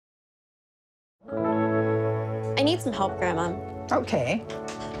I need some help, Grandma. Okay.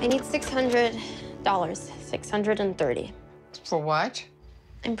 I need $600. 630. For what?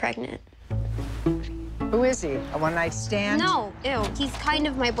 I'm pregnant. Who is he? A one-night stand? No, ew. He's kind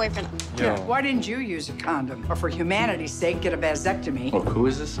of my boyfriend. Yeah. Why didn't you use a condom? Or for humanity's sake, get a vasectomy? Oh, who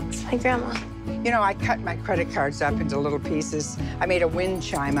is this? It's my grandma. You know, I cut my credit cards up into little pieces. I made a wind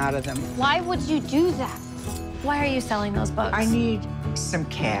chime out of them. Why would you do that? Why are you selling those books? I need some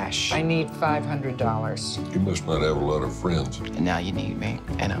cash. I need $500. You must not have a lot of friends. And now you need me,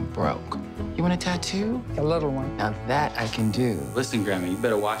 and I'm broke. You want a tattoo? A little one. Now that I can do. Listen, Grandma, you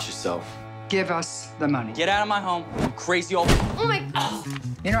better watch yourself. Give us the money. Get out of my home, you crazy old... Oh, my... Oh.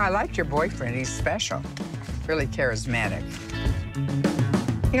 You know, I liked your boyfriend. He's special. Really charismatic.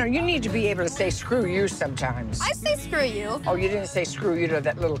 You know, you need to be able to say screw you sometimes. I say screw you. Oh, you didn't say screw you to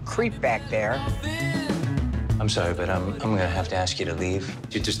that little creep back there. I'm sorry, but I'm gonna have to ask you to leave.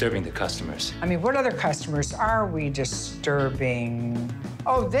 You're disturbing the customers. I mean, what other customers are we disturbing?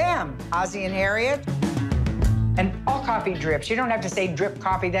 Oh, them, Ozzie and Harriet. And all coffee drips. You don't have to say drip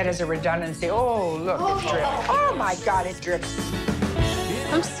coffee. That is a redundancy. Oh, look, it drips. Oh, my God, it drips.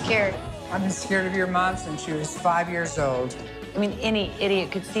 I'm scared. I've been scared of your mom since she was 5 years old. I mean, any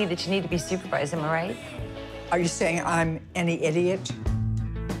idiot could see that you need to be supervised, am I right? Are you saying I'm any idiot?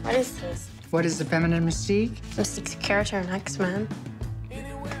 What is this? What is the feminine mystique? Mystique's a character in X-Men.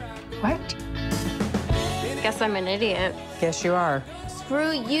 What? Guess I'm an idiot. Guess you are.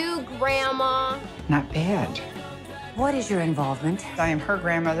 Screw you, Grandma. Not bad. What is your involvement? I am her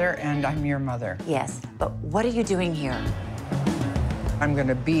grandmother, and I'm your mother. Yes, but what are you doing here? I'm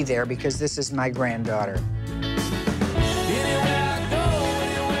gonna be there because this is my granddaughter.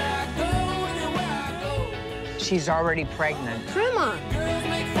 She's already pregnant. Grandma.